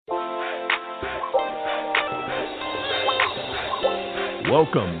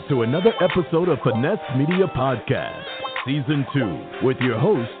Welcome to another episode of Finesse Media Podcast, Season 2, with your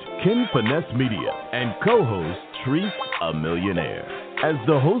host, Ken Finesse Media, and co-host, Treese, a Millionaire. As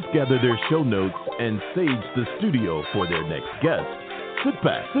the hosts gather their show notes and sage the studio for their next guest, sit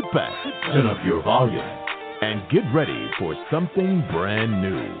back, turn up your volume, and get ready for something brand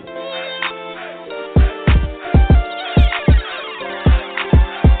new.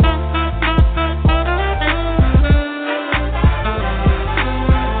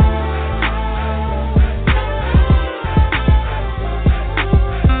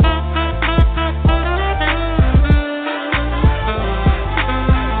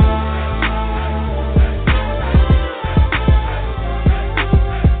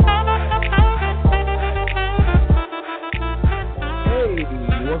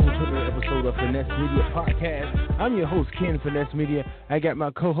 I'm your host, Ken Finesse Media. I got my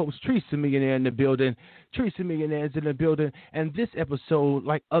co-host, Treese, a Millionaire, in the building. Treese, a Millionaire, is in the building. And this episode,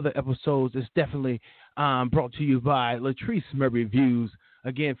 like other episodes, is definitely brought to you by Latrice Murray Reviews.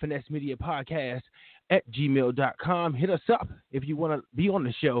 Again, Finesse Media Podcast at gmail.com. Hit us up if you want to be on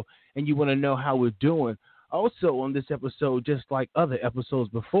the show and you want to know how we're doing. Also, on this episode, just like other episodes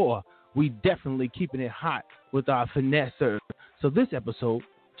before, we definitely keeping it hot with our finesser. So this episode,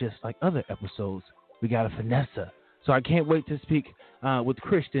 just like other episodes, we got a finesser. So I can't wait to speak with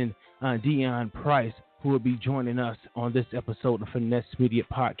Christian Dion Price, who will be joining us on this episode of Finesse Media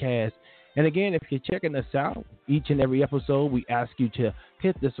Podcast. And again, if you're checking us out, each and every episode, we ask you to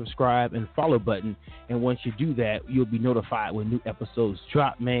hit the subscribe and follow button. And once you do that, you'll be notified when new episodes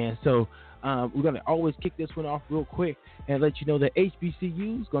drop, man. So we're going to always kick this one off real quick and let you know that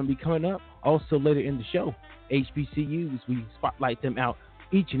HBCUs is going to be coming up also later in the show. HBCUs, we spotlight them out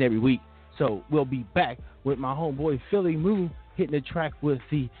each and every week. So we'll be back with my homeboy Philly Moo hitting the track with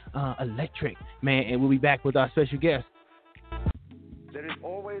the electric, man. And we'll be back with our special guest. There is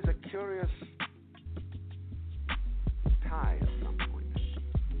always a curious tie at some point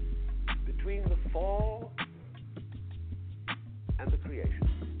between the fall and the creation.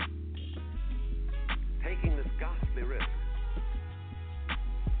 Taking this ghastly risk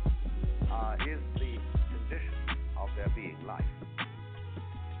is the condition of there being life.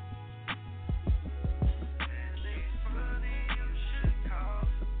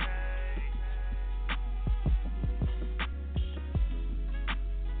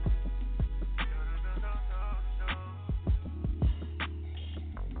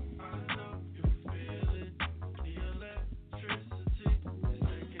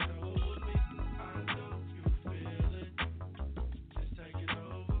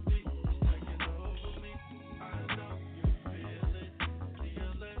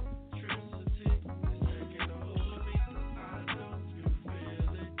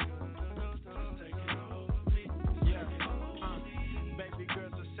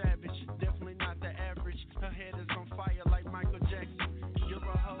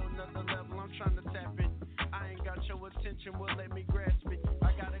 Will let me grasp it.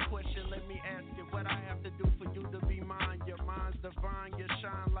 I got a question, let me ask it. What I have to do for you to be mine? Your mind's divine, you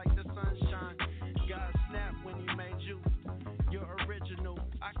shine like the sunshine. God snapped when he made you. You're original.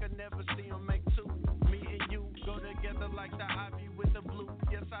 I could never see him make two. Me and you go together like the ivy with the blue.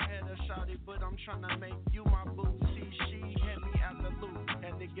 Yes, I had a shawty, but I'm trying to make you my boo. See, she had me at the loop.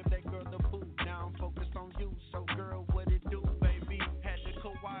 Had to give that girl the boot. Now I'm focused on you. So girl, what it do, baby? Had to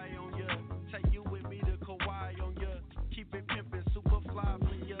Kawhi on ya. Take you with me to Kawhi on ya. Keep it pimpin', super fly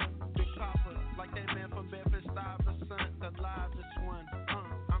for ya. Big Papa, like that man from Bedford-Stuyvesant, the livest one.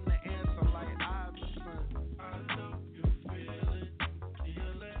 I'm the answer like Iverson. I know you feel it, the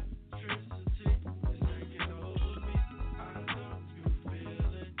electricity is taking over me. I know you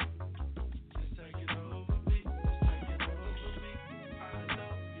feel it, it's taking over me, it's taking over me. I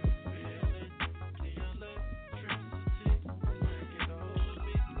know you feel it, the electricity is taking over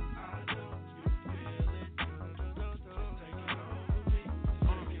me. I know you feel it.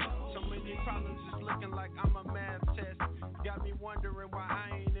 So many problems is looking like I'm a math test. Got me wondering why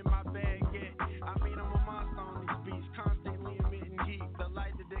I ain't in my bag yet. I mean, I'm a monster on these beats, constantly emitting heat. The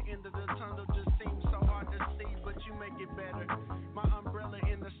light at the end of the tunnel just seems so hard to see, but you make it better. My umbrella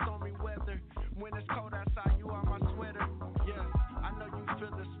in the stormy weather. When it's cold outside, you are my sweater. Yeah, I know you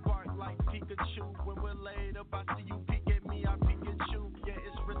feel the spark like Pikachu. When we're laid up, I see you peek at me, I peek at you. Yeah,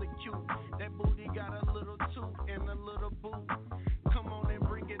 it's really cute. That booty got a little toot and a little boot. Come on and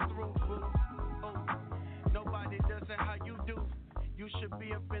bring it through, boo. Oh, nobody does it how you do. You should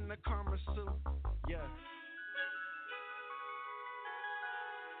be up in the karma suit. Yeah.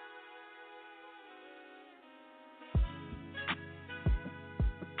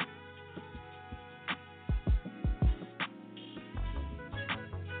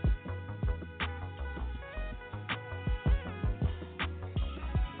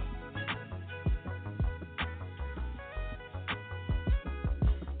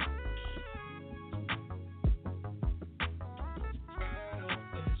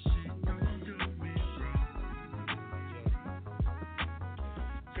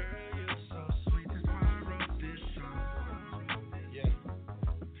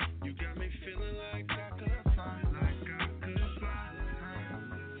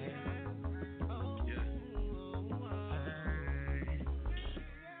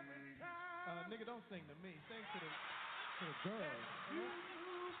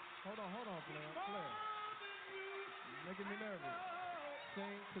 Hold on, Flair. You're making me nervous.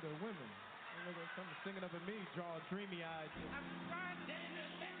 Sing to the women. Look at something singing up at me, draw dreamy eyes. I'm Friday,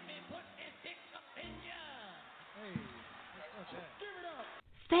 let me put this dick up in ya. Hey, what's that? Give it up.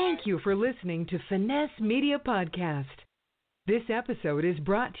 Thank you for listening to Finesse Media Podcast. This episode is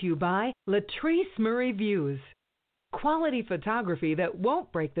brought to you by Latrice Murray Views. Quality photography that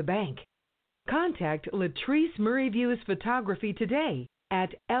won't break the bank. Contact Latrice Murray Views Photography today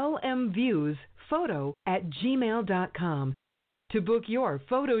at lmviewsphoto@gmail.com to book your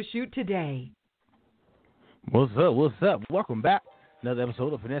photo shoot today. What's up? Welcome back. Another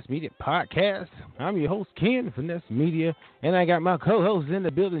episode of Finesse Media Podcast. I'm your host, Ken, Finesse Media, and I got my co-host in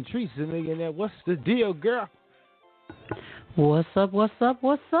the building, Teresa Millionaire. What's the deal, girl? What's up?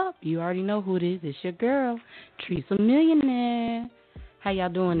 You already know who it is. It's your girl, Teresa Millionaire. How y'all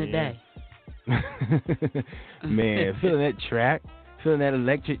doing today? Man, feeling that track, feeling that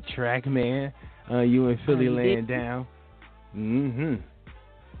electric track, man. You in Philly laying down. Mm-hmm.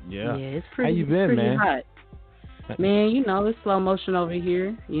 Yeah. Yeah, it's pretty. How you been, pretty man? Hot. Man, you know, it's slow motion over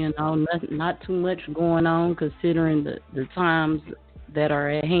here. You know, not too much going on considering the times that are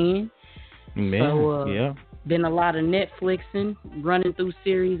at hand. Man, so, yeah. Been a lot of Netflixing, running through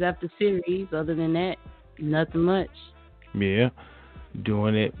series after series. Other than that, nothing much. Yeah,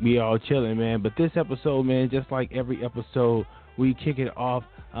 doing it. We all chilling, man. But this episode, man, just like every episode, we kick it off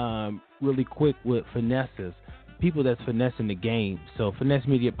really quick with finesses. People that's finessing the game. So Finesse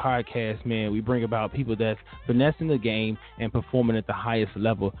Media Podcast, man, we bring about people that's finessing the game and performing at the highest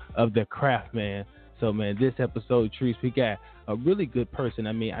level of their craft, man. So, man, this episode, Trees, we got a really good person.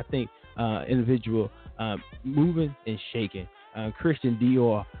 I mean, I think individual moving and shaking. Christian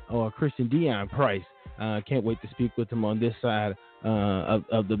Dion Price. Can't wait to speak with him on this side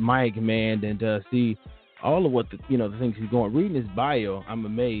of the mic, man, and see all of what the things he's going. Reading his bio, I'm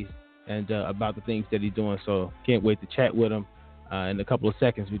amazed and about the things that he's doing. So can't wait to chat with him in a couple of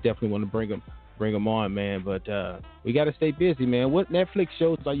seconds. We definitely want to bring him on, man. But we got to stay busy, man. What Netflix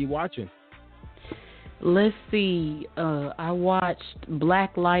shows are you watching? Let's see. I watched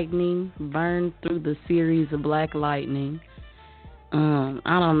Black Lightning, burned through the series of Black Lightning. I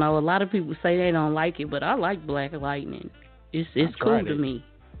don't know. A lot of people say they don't like it, but I like Black Lightning. It's cool to me.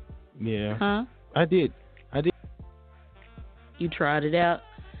 Yeah. Huh? I did. You tried it out?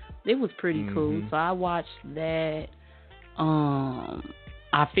 It was pretty cool. So I watched that.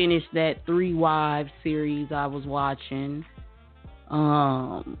 I finished that 3 Wives series I was watching.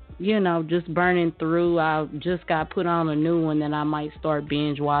 Just burning through. I just got put on a new one that I might start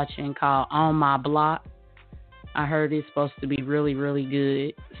binge watching called On My Block. I heard it's supposed to be really, really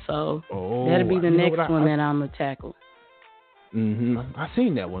good. So that'll be the next one that I'm going to tackle. I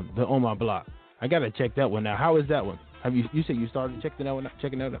seen that one, the On My Block. I got to check that one out. How is that one? Have you said you started checking that one out?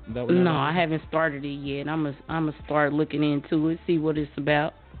 No, I haven't started it yet. I'm gonna start looking into it, see what it's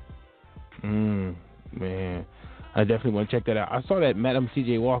about. Man, I definitely want to check that out. I saw that Madam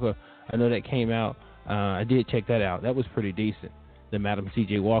C.J. Walker. I know that came out. I did check that out. That was pretty decent. The Madam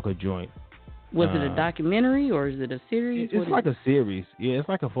C.J. Walker joint. Was it a documentary or is it a series? It's like a series. Yeah, it's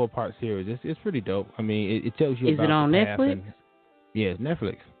like a 4-part series. It's pretty dope. I mean, it tells you is about. Is it on Netflix? Yeah, it's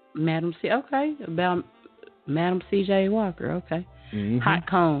Netflix. About Madam C.J. Walker. Okay. Hot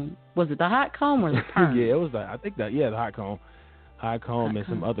Comb. Was it the Hot Comb or the Perm? Yeah, it was the Hot Comb. Hot Comb and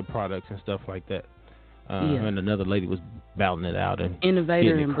some other products and stuff like that. And another lady was battling it out and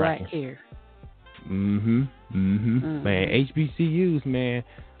innovator in black hair. Man, HBCUs, man,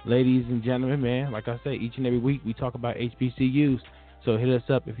 ladies and gentlemen, man. Like I say, each and every week we talk about HBCUs. So hit us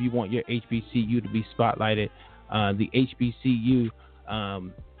up if you want your HBCU to be spotlighted. The HBCU.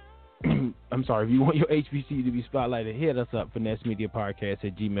 I'm sorry, if you want your HBCU to be spotlighted, hit us up,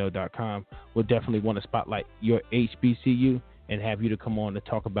 finessemediapodcast@gmail.com. We'll definitely want to spotlight your HBCU and have you to come on to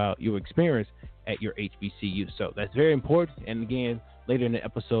talk about your experience at your HBCU. So that's very important. And again, later in the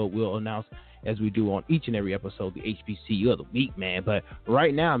episode, we'll announce, as we do on each and every episode, the HBCU of the week, man. But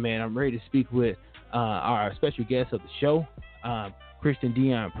right now, man, I'm ready to speak with our special guest of the show, Christian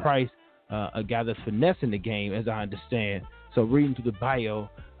Dion Price, a guy that's finessing the game, as I understand. So reading through the bio,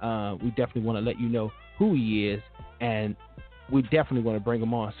 we definitely want to let you know who he is, and we definitely want to bring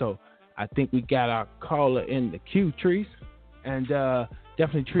him on. So I think we got our caller in the queue, Trees, and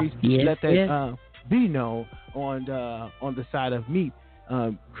definitely, Trees, let that be known on the side of me,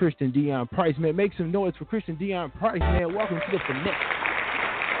 Christian Dion Price. Man, make some noise for Christian Dion Price, man. Welcome to the Finesse.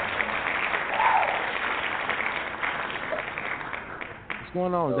 What's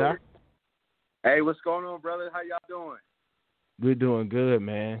going on, Doc? Hey, what's going on, brother? How y'all doing? We're doing good,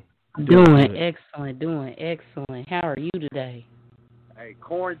 man. Doing excellent. How are you today? Hey,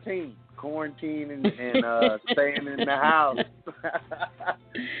 quarantine and staying in the house.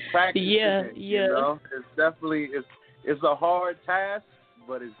 Practicing it, yeah. You know? It's definitely it's a hard task,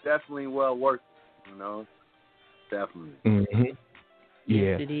 but it's definitely well worth it, you know. Definitely. Mm-hmm.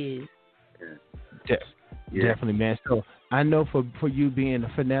 Yeah. Yes, it is. Definitely, man. So I know for you being a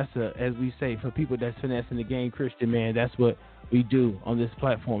finesser, as we say, for people that's finessing the game, Christian, man, that's what we do on this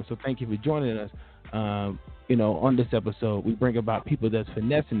platform. So thank you for joining us. On this episode, we bring about people that's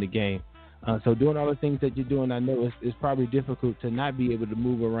finessing the game. So doing all the things that you're doing, I know it's probably difficult to not be able to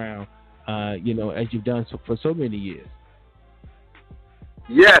move around, as you've done for so many years.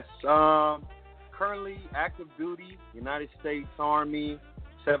 Yes. Currently active duty, United States Army,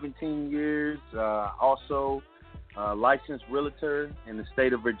 17 years. Also licensed realtor in the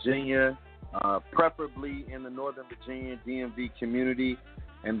state of Virginia, preferably in the Northern Virginia DMV community.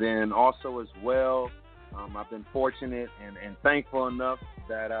 And then also as well, I've been fortunate and thankful enough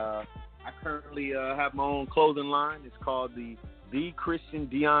that I currently have my own clothing line. It's called the Christian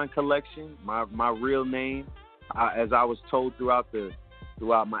Dion Collection. My real name, as I was told throughout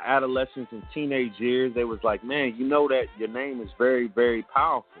my adolescence and teenage years, they was like, man, you know that your name is very, very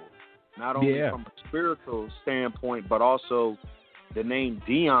powerful. Not only from a spiritual standpoint, but also the name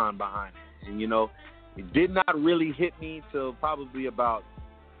Dion behind it. And, it did not really hit me till probably about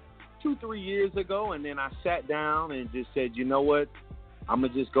 2-3 years ago. And then I sat down and just said, you know what? I'm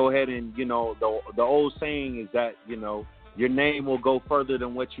going to just go ahead and, the old saying is that, your name will go further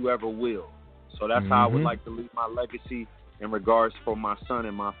than what you ever will. So that's how I would like to leave my legacy in regards for my son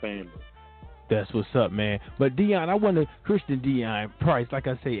and my family. That's what's up, man. But Dion, I wonder, Christian Dion Price, like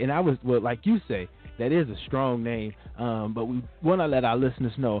I say, and like you say, that is a strong name. But we want to let our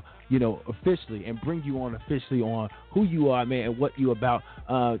listeners know, officially, and bring you on officially on who you are, man, and what you about.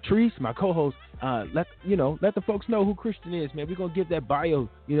 Treese, my co-host, let the folks know who Christian is, man. We're gonna give that bio,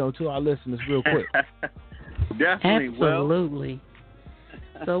 to our listeners real quick. Definitely. Absolutely.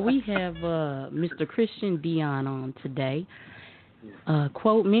 So we have Mr. Christian Dion on today.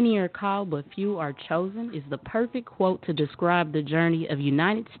 Quote, many are called but few are chosen is the perfect quote to describe the journey of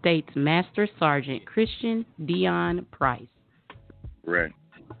United States Master Sergeant Christian Dion Price. Correct.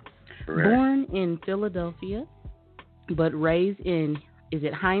 Born in Philadelphia but raised in,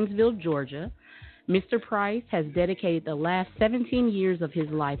 Hinesville, Georgia, Mr. Price has dedicated the last 17 years of his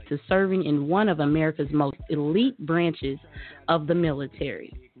life to serving in one of America's most elite branches of the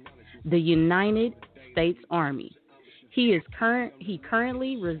military, the United States Army. He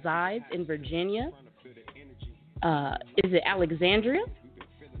currently resides in Virginia. Is it Alexandria?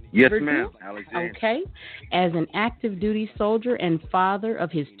 Yes, Virginia? ma'am. Alexandria. Okay. As an active duty soldier and father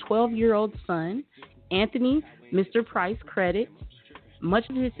of his 12-year-old son, Anthony, Mr. Price credits much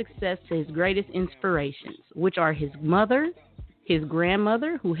of his success to his greatest inspirations, which are his mother, his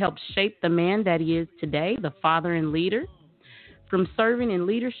grandmother, who helped shape the man that he is today, the father and leader. From serving in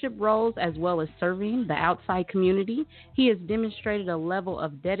leadership roles as well as serving the outside community, he has demonstrated a level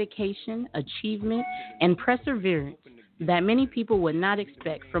of dedication, achievement, and perseverance that many people would not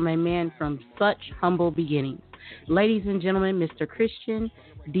expect from a man from such humble beginnings. Ladies and gentlemen, Mr. Christian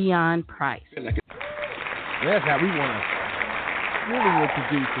Dion Price. That's how we want to really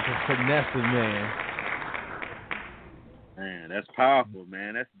introduce the finessing man. Man, that's powerful,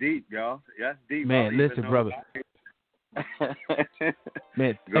 man. That's deep, y'all. That's deep. Man, listen, brother.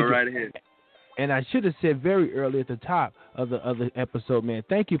 Man, go right ahead. And I should have said very early at the top of the episode, man,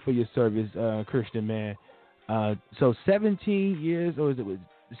 thank you for your service, Christian, man. So 17 years, or is it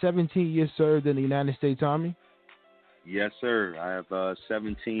 17 years served in the United States Army? Yes, sir. I have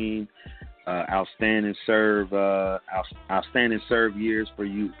 17 outstanding serve years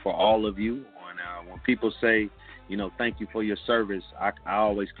for all of you. When people say, thank you for your service, I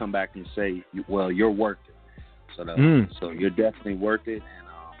always come back and say, well, you're worth it. So you're definitely worth it,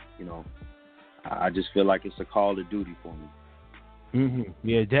 and I just feel like it's a call to duty for me. Mm-hmm.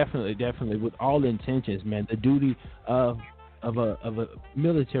 Yeah, definitely. With all intentions, man. The duty of a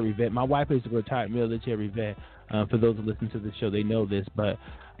military vet. My wife is a retired military vet. For those who listen to the show, they know this, but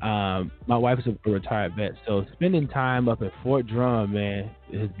my wife is a retired vet. So spending time up at Fort Drum, man,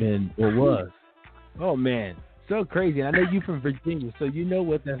 was. Oh man, so crazy. And I know you from Virginia, so you know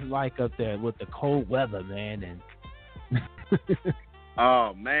what that's like up there with the cold weather, man. And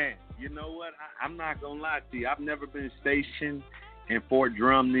oh man, you know what? I'm not gonna lie to you. I've never been stationed in Fort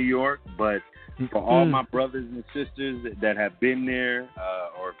Drum, New York, but for all my brothers and sisters that have been there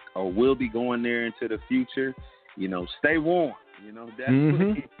or will be going there into the future, stay warm.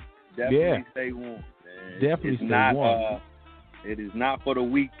 Definitely stay warm. Definitely stay warm. It is not for the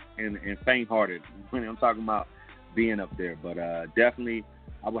weak and faint-hearted. I'm talking about being up there. But definitely,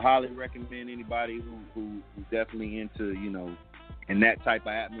 I would highly recommend anybody who definitely into, you know, in that type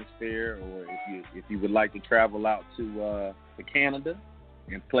of atmosphere, or if you would like to travel out to Canada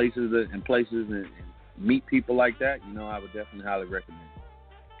and places and meet people like that, you know, I would definitely highly recommend it.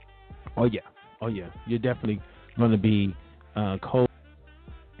 Oh yeah, you're definitely going to be cold.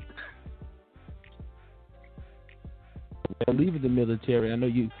 Leaving the military, I know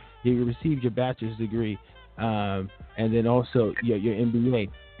you received your bachelor's degree, and then also your MBA.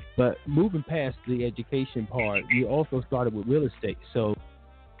 But moving past the education part, you also started with real estate. So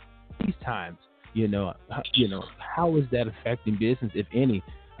these times, you know, how is that affecting business, if any?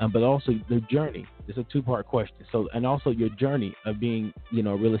 But also the journey. It's a two-part question. So, and also your journey of being, you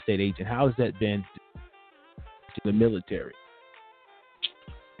know, a real estate agent. How has that been to the military?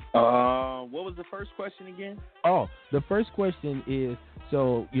 What was the first question again? Oh, the first question is,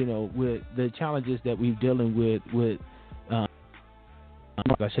 so, you know, with the challenges that we're dealing with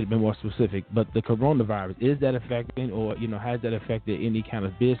I should have been more specific, but the coronavirus, is that affecting, or, you know, has that affected any kind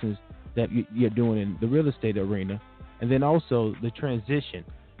of business that you're doing in the real estate arena? And then also the transition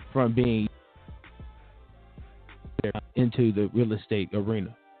from being into the real estate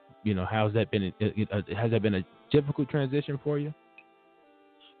arena. You know, has that been a difficult transition for you?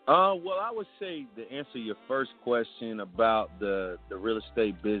 Well, I would say, to answer your first question about the real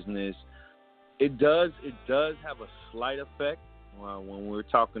estate business, it does have a slight effect when we're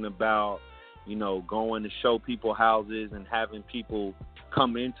talking about, you know, going to show people houses and having people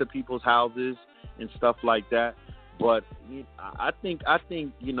come into people's houses and stuff like that. But I think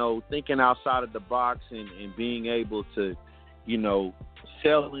you know, thinking outside of the box and being able to, you know,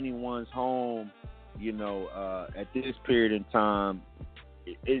 sell anyone's home, you know, at this period in time,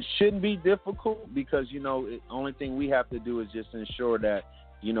 it shouldn't be difficult, because, you know, the only thing we have to do is just ensure that,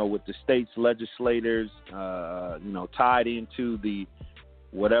 you know, with the state's legislators, you know, tied into the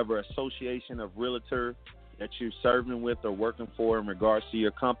whatever association of realtor that you're serving with or working for in regards to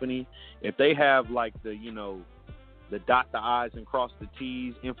your company, if they have like the, you know, the dot the I's and cross the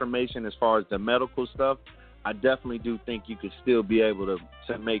T's information as far as the medical stuff, I definitely do think you could still be able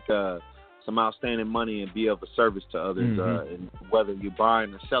to make some outstanding money and be of a service to others, and whether you're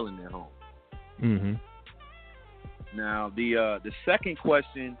buying or selling their home. Mm-hmm. Now, the second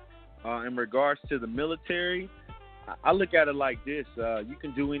question in regards to the military, I look at it like this. You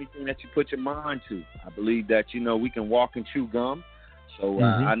can do anything that you put your mind to. I believe that, you know, we can walk and chew gum. So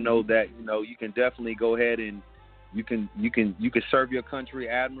I know that, you know, you can definitely go ahead and you can serve your country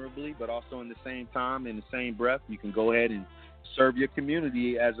admirably, but also in the same time, in the same breath, you can go ahead and serve your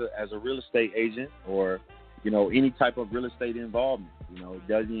community as a real estate agent, or, you know, any type of real estate involvement. You know, it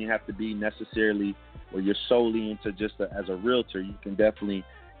doesn't even have to be necessarily where you're solely into just as a realtor. You can definitely,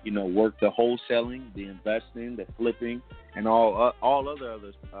 you know, work the wholesaling, the investing, the flipping, and all other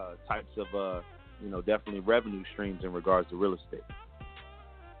types of, you know, definitely revenue streams in regards to real estate.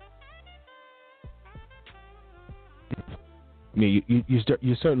 I mean,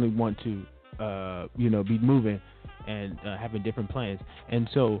 you certainly want to, you know, be moving and having different plans. And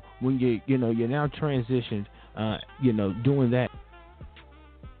so when you're now transitioned, you know, doing that,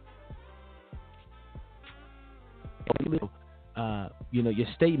 you know, your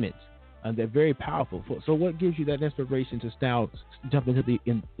statements, they're very powerful. So what gives you that inspiration to jump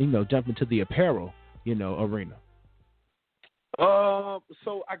into the apparel, you know, arena?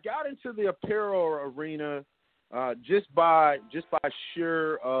 So I got into the apparel arena just by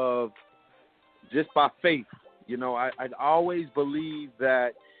faith. You know, I'd always believed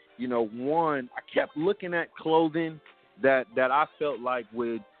that, you know, one, I kept looking at clothing that I felt like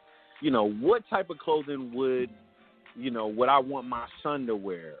would, you know, what type of clothing would I want my son to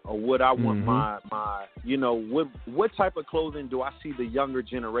wear, or would I want my you know, what type of clothing do I see the younger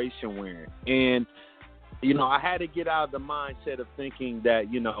generation wearing? And, you know, I had to get out of the mindset of thinking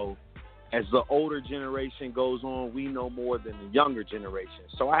that, you know, as the older generation goes on, we know more than the younger generation.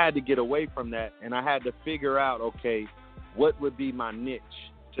 So I had to get away from that, and I had to figure out, okay, what would be my niche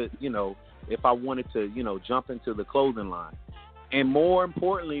to, you know, if I wanted to, you know, jump into the clothing line. And more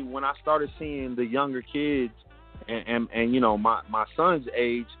importantly, when I started seeing the younger kids and you know, my son's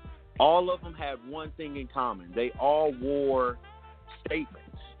age, all of them had one thing in common. They all wore statements.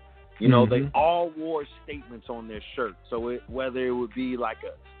 You know, they all wore statements on their shirt. So whether it would be like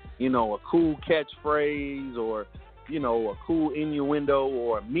a cool catchphrase, or, you know, a cool innuendo,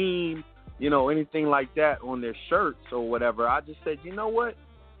 or a meme, you know, anything like that on their shirts or whatever, I just said, you know what,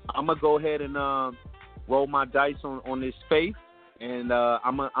 I'm going to go ahead and roll my dice on this faith, and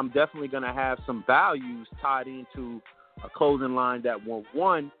I'm definitely going to have some values tied into a clothing line that will,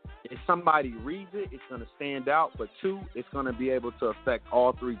 one, is if somebody reads it, it's going to stand out. But 2, it's going to be able to affect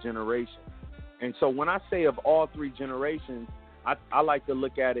all 3 generations. And so when I say of all 3 generations, I like to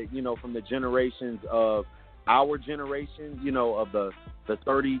look at it, from the generations of our generation, of the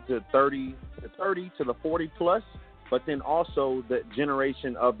 30 to the 40 plus, but then also the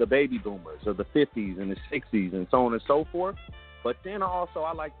generation of the baby boomers of the 50s and the 60s and so on and so forth. But then also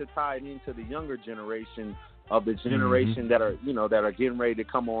I like to tie it into the younger generation of the generation that are, that are getting ready to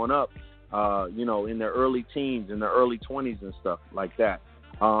come on up, in their early teens, in their early 20s and stuff like that.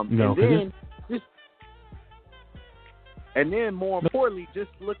 And then more importantly, just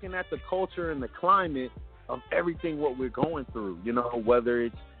looking at the culture and the climate of everything what we're going through, whether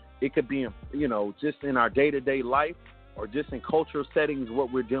it could be, just in our day-to-day life or just in cultural settings,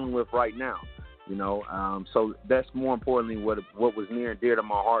 what we're dealing with right now, so that's more importantly what was near and dear to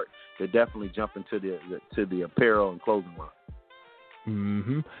my heart to definitely jump into the apparel and clothing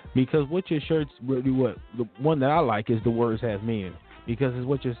line. Because what your shirts really, the one that I like is the words have meaning, because it's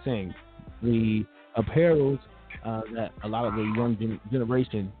what you're saying. The apparels that a lot of the young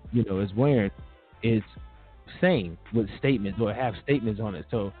generation, is wearing is saying with statements or have statements on it.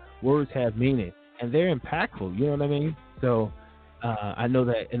 So words have meaning and they're impactful. You know what I mean? So I know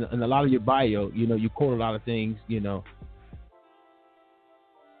that in a lot of your bio, you quote a lot of things,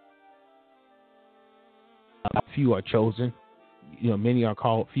 few are chosen, many are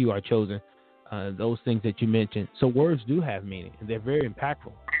called, few are chosen, those things that you mentioned. So words do have meaning and they're very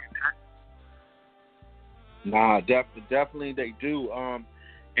impactful. Nah, definitely they do.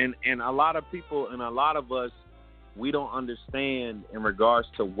 And a lot of people and a lot of us, we don't understand in regards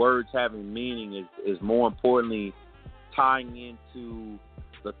to words having meaning is more importantly tying into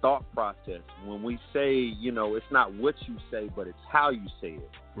the thought process. When we say, it's not what you say, but it's how you say it.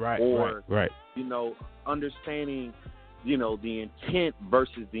 Right. Right. Understanding, the intent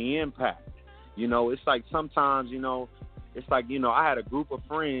versus the impact. It's like sometimes, it's like, I had a group of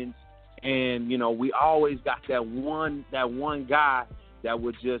friends. And, we always got that one guy that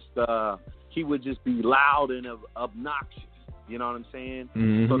would just, he would just be loud and obnoxious. You know what I'm saying?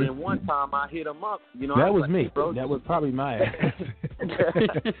 So then one time I hit him up. That was like, me. Hey, bro, that was probably my ass.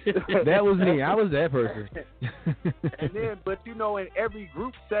 That was me. I was that person. And then, but in every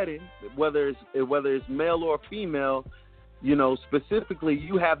group setting, whether it's male or female, specifically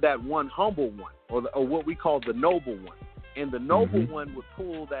you have that one humble one or what we call the noble one. And the noble one would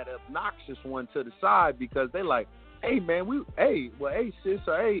pull that obnoxious one to the side because they like, hey man, hey sis,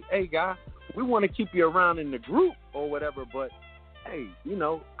 or hey guy, we want to keep you around in the group or whatever, but hey,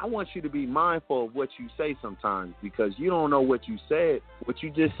 I want you to be mindful of what you say sometimes because you don't know what you said. What you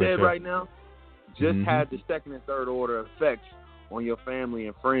just said right now just had the second and third order effects on your family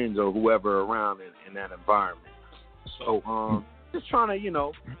and friends or whoever around in that environment. So just trying to,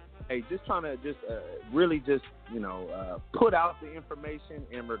 really just, put out the information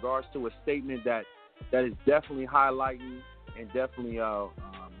in regards to a statement that is definitely highlighting and definitely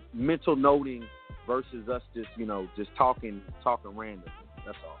mental noting versus us just talking randomly.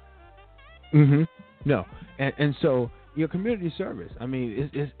 That's all. No, and so your community service. I mean,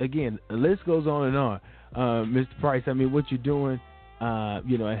 it's again, the list goes on and on. Mr. Price, I mean, what you're doing,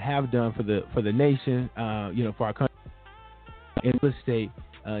 and have done for the nation, for our country in real estate.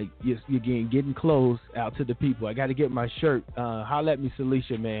 You're getting clothes out to the people. I got to get my shirt. Holla at me,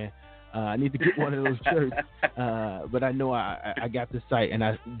 Celicia, man. I need to get one of those shirts. But I know I got the site, and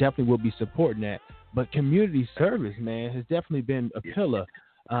I definitely will be supporting that. But community service, man, has definitely been a pillar.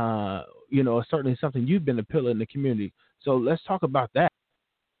 Certainly something you've been a pillar in the community. So let's talk about that.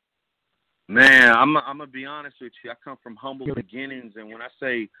 Man, I'm gonna be honest with you. I come from humble beginnings, and when I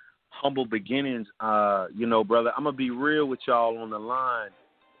say humble beginnings, brother, I'm gonna be real with y'all on the line.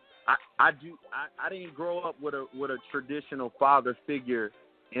 I didn't grow up with a traditional father figure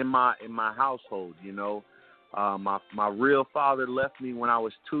in my household. My real father left me when I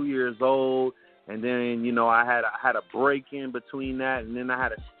was 2 years old, and then I had a break in between that, and then I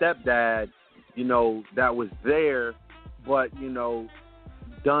had a stepdad, that was there, but he had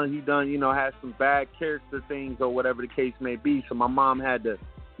some bad character things or whatever the case may be. So my mom had to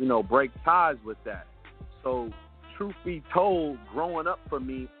break ties with that. So truth be told, growing up for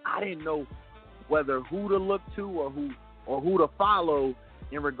me, I didn't know whether who to look to or who to follow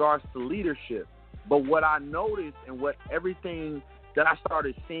in regards to leadership. But what I noticed and what everything that I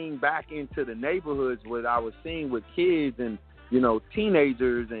started seeing back into the neighborhoods, what I was seeing with kids and,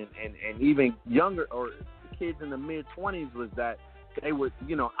 teenagers and even younger or kids in the mid-20s was that they would,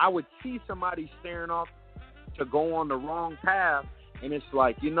 I would see somebody staring off to go on the wrong path. And it's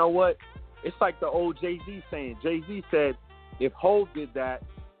like, you know what? It's like the old Jay-Z saying. Jay-Z said, if Hov did that,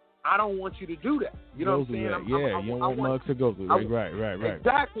 I don't want you to do that. You know what I'm saying? You don't want mugs to go through that. Right.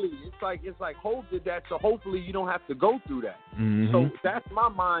 Exactly. It's like Hope did that, so hopefully you don't have to go through that. Mm-hmm. So that's my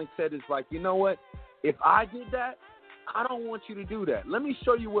mindset. Is like, you know what? If I did that, I don't want you to do that. Let me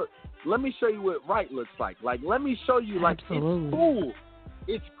show you what right looks like. Like, let me show you, like, Absolutely. It's cool.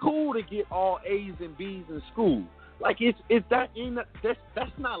 It's cool to get all A's and B's in school. Like,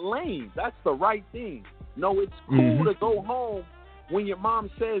 that's not lame. That's the right thing. No, it's cool to go home when your mom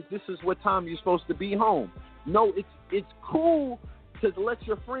says this is what time you're supposed to be home. No, it's cool to let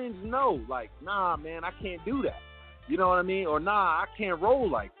your friends know, like, nah, man, I can't do that. You know what I mean? Or nah, I can't roll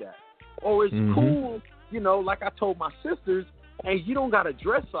like that. Or it's cool, you know, like I told my sisters, hey, you don't gotta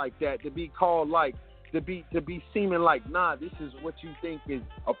dress like that to be called, like, to be seeming like, nah, this is what you think is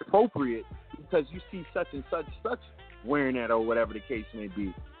appropriate because you see such and such wearing that or whatever the case may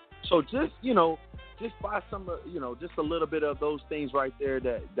be. So just, you know, just buy some, you know, just a little bit of those things right there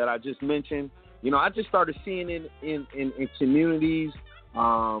that I just mentioned. You know, I just started seeing in communities,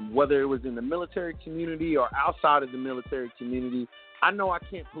 whether it was in the military community or outside of the military community. I know I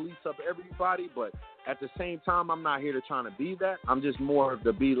can't police up everybody, but at the same time, I'm not here to try to be that. I'm just more of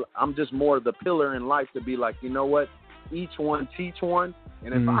the pillar in life to be like, you know what, each one teach one,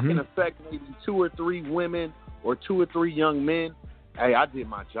 and if I can affect maybe 2 or 3 women or 2 or 3 young men, hey, I did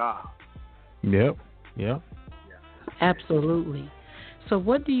my job. Yep. Absolutely. So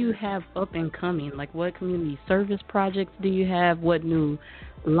what do you have up and coming? Like, what community service projects do you have? What new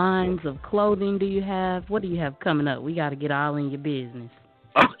lines of clothing do you have? What do you have coming up? We got to get all in your business.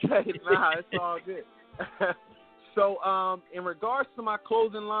 Okay, nah, it's all good. So, in regards to my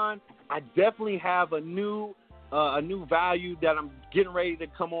clothing line, I definitely have a new value that I'm getting ready to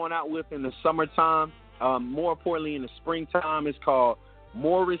come on out with in the summertime. More importantly, in the springtime, it's called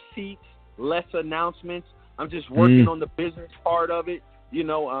More Receipts, Less Announcements. I'm just working on the business part of it. You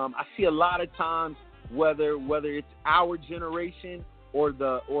know, I see a lot of times whether it's our generation or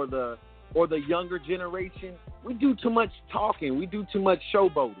the younger generation, we do too much talking. We do too much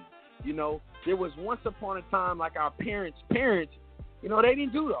showboating. You know, there was once upon a time, like our parents, you know, they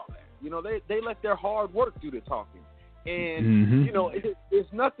didn't do all that. You know, they let their hard work do the talking. And, you know, there's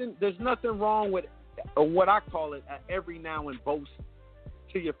nothing wrong with what I call it every now and boast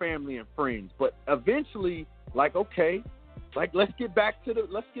to your family and friends. But eventually, like, okay, like let's get back to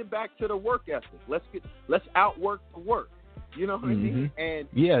the work ethic. Let's outwork the work. You know what I mean? And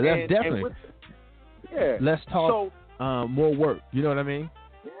that's definitely. Let's talk more work. You know what I mean?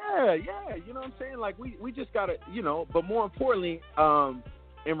 Yeah. You know what I'm saying? Like we just gotta, you know. But more importantly,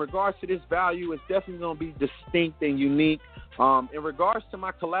 in regards to this value, it's definitely gonna be distinct and unique. In regards to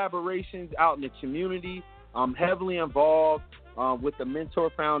my collaborations out in the community, I'm heavily involved with the Mentor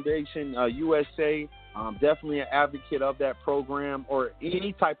Foundation USA. I'm definitely an advocate of that program or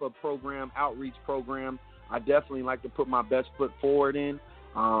any type of program, outreach program. I definitely like to put my best foot forward in.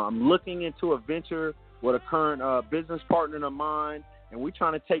 I'm looking into a venture with a current business partner of mine, and we're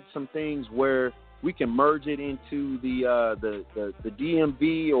trying to take some things where we can merge it into the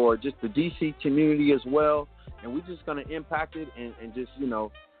DMV or just the DC community as well, and we're just going to impact it and just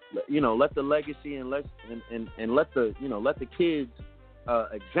let the legacy and let the kids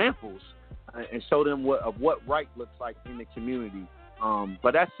examples and show them what right looks like in the community.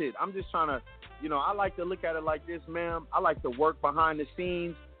 But that's it. I'm just trying to, I like to look at it like this, ma'am. I like to work behind the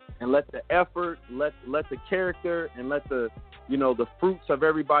scenes and let the effort, let the character, and let the fruits of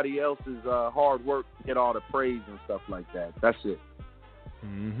everybody else's hard work get all the praise and stuff like that. That's it.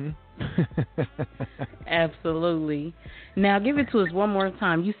 Absolutely. Now give it to us one more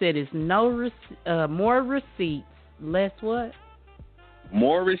time. You said it's more receipts, less what?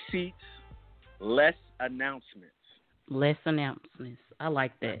 More receipts, less announcements. Less announcements. I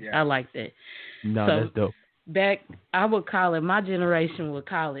like that. Yeah. I like that. No, so that's dope. I would call it, my generation would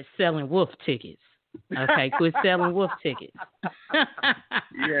call it selling wolf tickets. Okay, quit selling wolf tickets.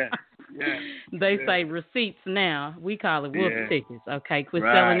 Yeah. They say receipts now. We call it wolf tickets. Okay, quit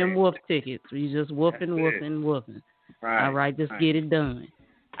Right. selling them wolf tickets. You just woofing. Right. All right, just get it done.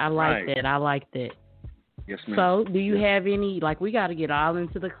 I like that. I like that. Yes, ma'am. So, do you have any, we got to get all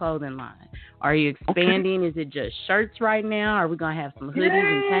into the clothing line. Are you expanding? Is it just shirts right now? Are we going to have some hoodies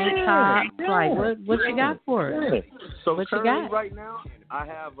and tank tops? What you got for us? Yeah. So what you currently got? right now, I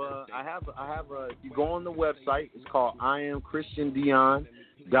have if you go on the website, it's called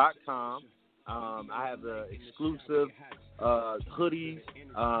IamChristianDion.com. I have the exclusive hoodies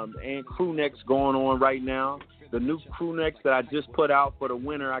and crew necks going on right now. The new crew necks that I just put out for the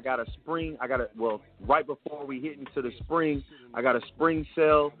winter, right before we hit into the spring, I got a spring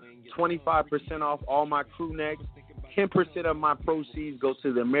sale, 25% off all my crew necks, 10% of my proceeds goes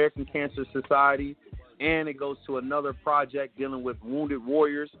to the American Cancer Society, and it goes to another project dealing with wounded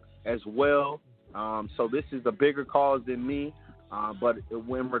warriors as well. So this is a bigger cause than me. But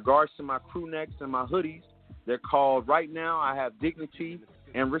in regards to my crew necks and my hoodies, they're called, right now I have Dignity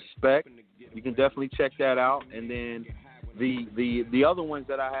and Respect. You can definitely check that out. And then the other ones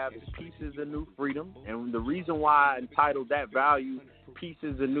that I have is Pieces of New Freedom. And the reason why I entitled that value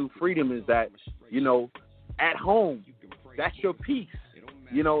Pieces of New Freedom is that, you know, at home, that's your peace.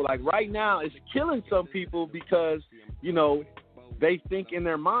 You know, like right now it's killing some people because, you know, they think in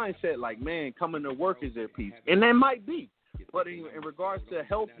their mindset like, man, coming to work is their peace. And that might be. But in regards to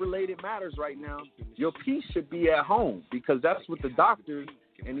health-related matters right now, your peace should be at home, because that's what the doctors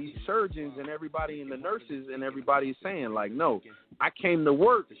and these surgeons and everybody and the nurses and everybody is saying. Like, no, I came to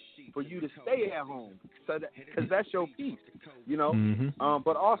work for you to stay at home, because that's your peace, you know. Mm-hmm.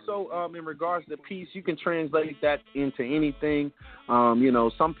 But also in regards to peace, you can translate that into anything. You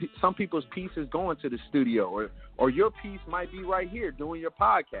know, some people's peace is going to the studio, or your peace might be right here doing your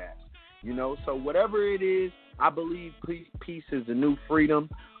podcast. You know, so whatever it is, I believe peace is the new freedom.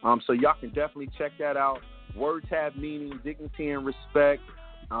 So y'all can definitely check that out. Words have meaning, dignity and respect.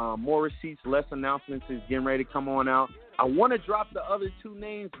 More receipts, less announcements is getting ready to come on out. I want to drop the other two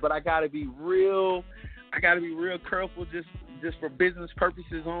names, but I gotta be real careful just for business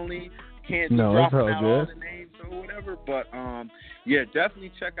purposes only. Can't drop out all the names or whatever. But yeah,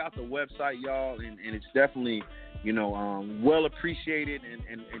 definitely check out the website, y'all, and it's definitely, you know, well appreciated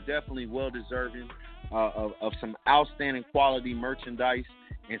and definitely well deserving of some outstanding quality merchandise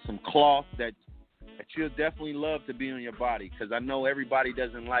and some cloth that you'll definitely love to be on your body, because I know everybody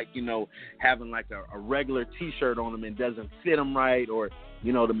doesn't like, you know, having like a regular T-shirt on them and doesn't fit them right, or,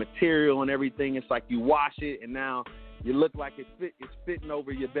 you know, the material and everything. It's like you wash it and now you look like it's fitting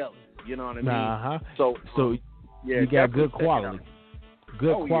over your belly. You know what I mean? Uh-huh. So yeah, you got good quality.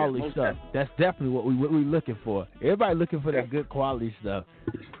 Good quality stuff. Definitely. That's definitely what we're looking for. Everybody looking for that good quality stuff.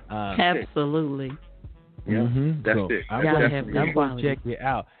 Absolutely. Yeah, mm-hmm. That's so it. I'm going to check you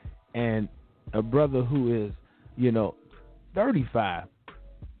out. And a brother who is, you know, 35,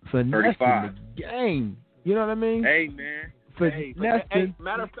 finessing the game. You know what I mean? Hey, man. Hey,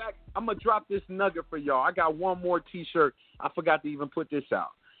 matter of fact, I'm going to drop this nugget for y'all. I got one more T-shirt. I forgot to even put this out.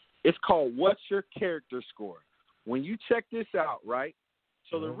 It's called What's Your Character Score? When you check this out, right?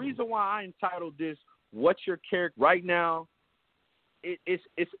 So the reason why I entitled this What's Your Character right now, it's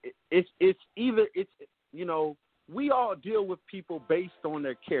you know, we all deal with people based on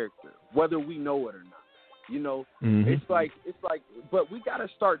their character, whether we know it or not. You know, it's like, but we got to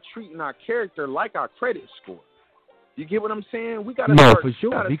start treating our character like our credit score. You get what I'm saying? We got to start. No, for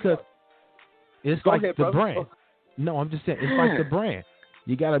sure, because it's like the brand. No, I'm just saying, it's like the brand.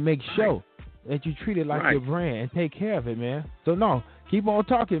 You got to make sure that you treat it like your brand and take care of it, man. So, no, keep on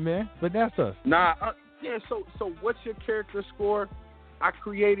talking, man. But that's us. Yeah, so what's your character score? I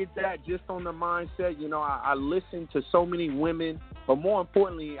created that just on the mindset. You know, I listened to so many women, but more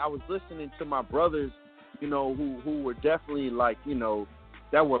importantly, I was listening to my brothers, you know, who were definitely like, you know,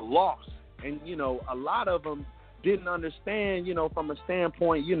 that were lost. And, you know, a lot of them didn't understand, you know, from a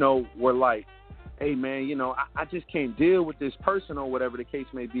standpoint, you know, were like, hey, man, you know, I just can't deal with this person or whatever the case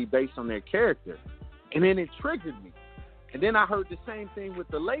may be based on their character. And then it triggered me. And then I heard the same thing with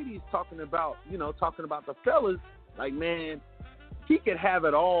the ladies talking about the fellas, like, man, he could have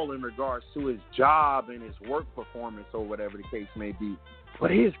it all in regards to his job and his work performance or whatever the case may be,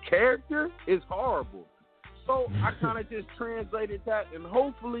 but his character is horrible. So I kind of just translated that, and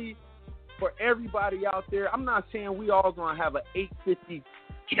hopefully for everybody out there, I'm not saying we all going to have an 850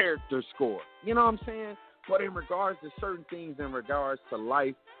 character score. You know what I'm saying? But in regards to certain things, in regards to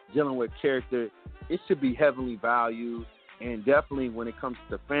life, dealing with character, it should be heavily valued. And definitely when it comes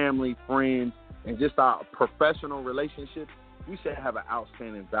to family, friends, and just our professional relationships, we should have an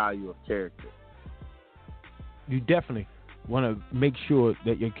outstanding value of character. You definitely want to make sure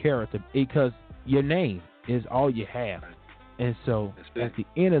that your character, because your name is all you have. And so at the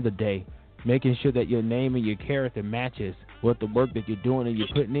end of the day, making sure that your name and your character matches what the work that you're doing and you're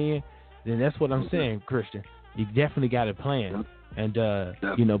putting in, then that's what I'm saying, Christian. You definitely got a plan. And,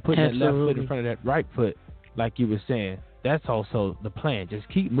 you know, putting that left foot in front of that right foot, like you were saying, that's also the plan. Just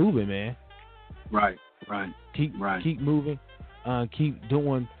keep moving, man. Right. Keep moving. Keep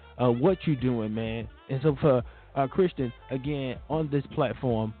doing what you're doing, man. And so for Christian, again, on this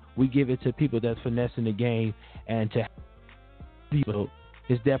platform, we give it to people that's finessing the game, and to people,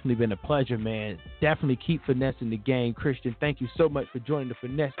 it's definitely been a pleasure, man. Definitely keep finessing the game. Christian, thank you so much for joining the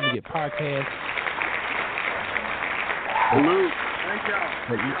Finesse Media Podcast. Salute. Thank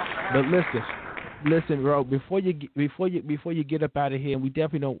y'all. But listen, Listen, bro. Before you get up out of here, and we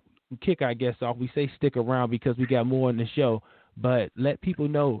definitely don't kick our guests off. We say stick around because we got more in the show. But let people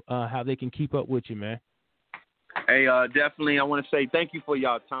know how they can keep up with you, man. Hey, definitely. I want to say thank you for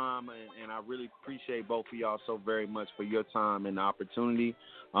y'all time, and I really appreciate both of y'all so very much for your time and the opportunity.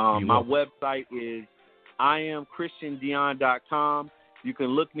 My website is IamChristianDion.com. You can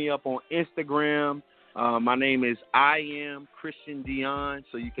look me up on Instagram. My name is I Am Christian Dion,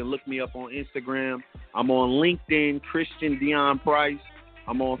 so you can look me up on Instagram. I'm on LinkedIn, Christian Dion Price.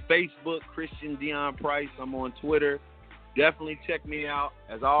 I'm on Facebook, Christian Dion Price. I'm on Twitter. Definitely check me out.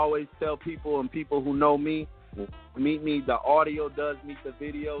 As I always tell people and people who know me, meet me, the audio does meet the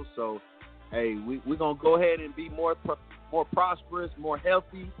video. So, hey, we're going to go ahead and be more prosperous, more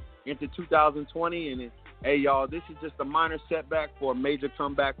healthy into 2020. And, hey, y'all, this is just a minor setback for a major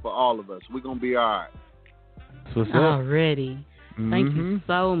comeback for all of us. We're going to be all right. Already. Thank you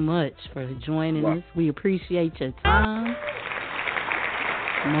so much for joining us. We appreciate your time.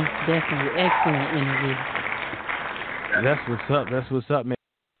 Most definitely. Excellent interview. That's what's up, man.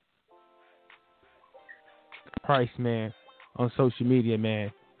 Price, man, on social media, man.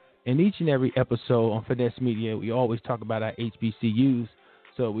 In each and every episode on Finesse Media, we always talk about our HBCUs.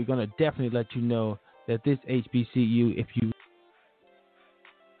 So we're going to definitely let you know that this HBCU, if you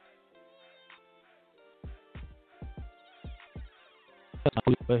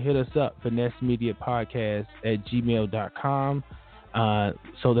hit us up, Finesse Media Podcast at gmail.com,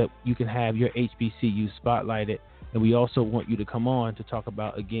 so that you can have your HBCU spotlighted. And we also want you to come on to talk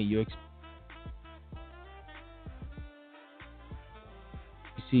about, again, your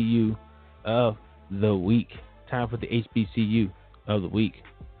HBCU of the week. Time for the HBCU of the week.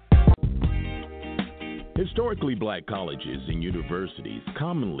 Historically black colleges and universities,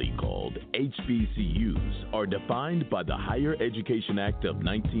 commonly called HBCUs, are defined by the Higher Education Act of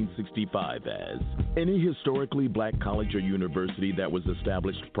 1965 as any historically black college or university that was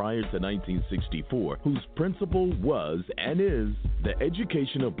established prior to 1964, whose principle was and is the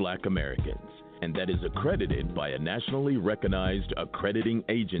education of black Americans, and that is accredited by a nationally recognized accrediting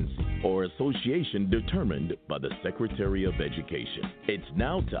agency or association determined by the Secretary of Education. It's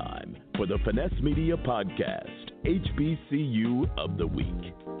now time for the Finesse Media Podcast, HBCU of the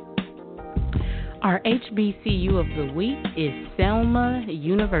Week. Our HBCU of the week is Selma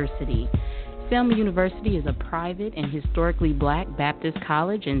University. Selma University is a private and historically black Baptist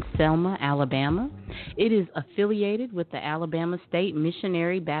college in Selma, Alabama. It is affiliated with the Alabama State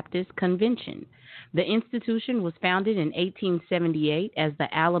Missionary Baptist Convention. The institution was founded in 1878 as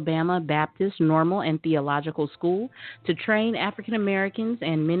the Alabama Baptist Normal and Theological School to train African Americans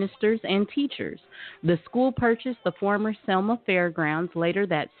and ministers and teachers. The school purchased the former Selma Fairgrounds later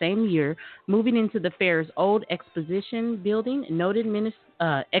that same year, moving into the fair's old exposition buildings. Noted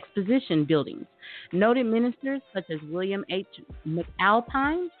ministers such as William H.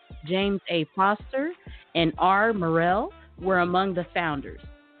 McAlpine, James A. Foster, and R. Morrell were among the founders.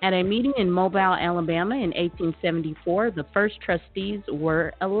 At a meeting in Mobile, Alabama in 1874, the first trustees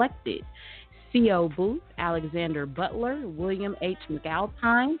were elected. C.O. Booth, Alexander Butler, William H.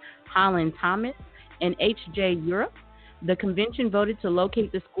 McAlpine, Holland Thomas, and H.J. Europe. The convention voted to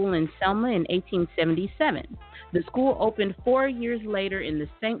locate the school in Selma in 1877. The school opened 4 years later in the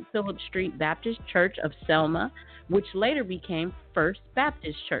St. Philip Street Baptist Church of Selma, which later became First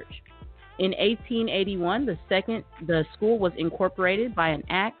Baptist Church. In 1881, the school was incorporated by an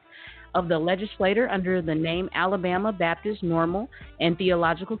act of the legislature under the name Alabama Baptist Normal and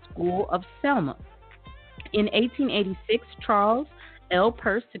Theological School of Selma. In 1886, Charles L.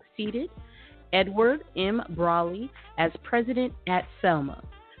 Peirce succeeded Edward M. Brawley as president at Selma.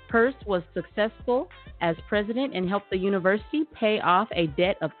 Peirce was successful as president and helped the university pay off a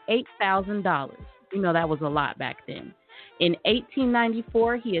debt of $8,000. You know, that was a lot back then. In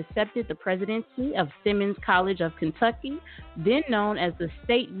 1894, he accepted the presidency of Simmons College of Kentucky, then known as the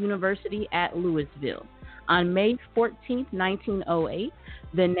State University at Louisville. On May 14, 1908,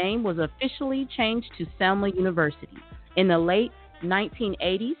 the name was officially changed to Selma University. In the late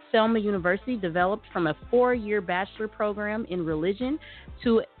 1980s, Selma University developed from a 4-year bachelor program in religion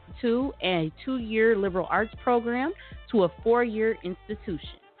to a 2-year liberal arts program to a 4-year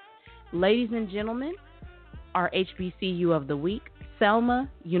institution. Ladies and gentlemen, our HBCU of the week, Selma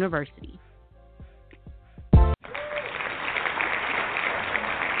University.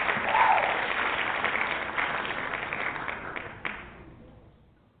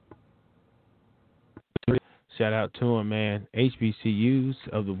 Shout out to them, man. HBCUs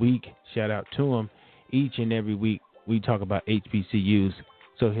of the week. Shout out to them. Each and every week we talk about HBCUs.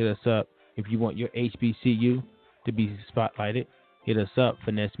 So hit us up if you want your HBCU to be spotlighted. Hit us up,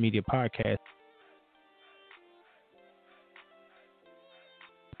 Finesse Media Podcast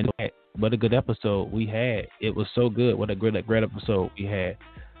What a good episode we had. It was so good. What a great episode we had.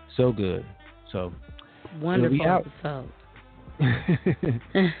 So good. So wonderful episode.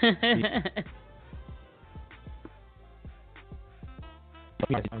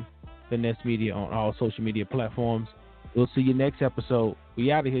 Finesse Media on all social media platforms. We'll see you next episode.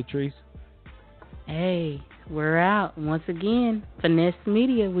 We out of here, Trees. Hey, we're out. Once again, Finesse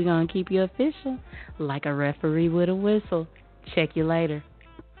Media. We're going to keep you official like a referee with a whistle. Check you later.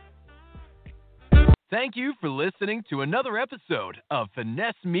 Thank you for listening to another episode of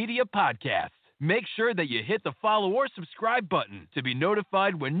Finesse Media Podcast. Make sure that you hit the follow or subscribe button to be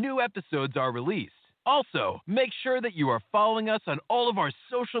notified when new episodes are released. Also, make sure that you are following us on all of our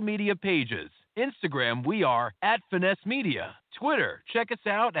social media pages. Instagram, we are @Finesse Media. Twitter, check us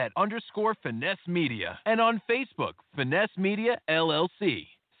out at _Finesse Media. And on Facebook, Finesse Media LLC.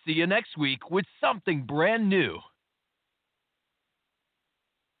 See you next week with something brand new.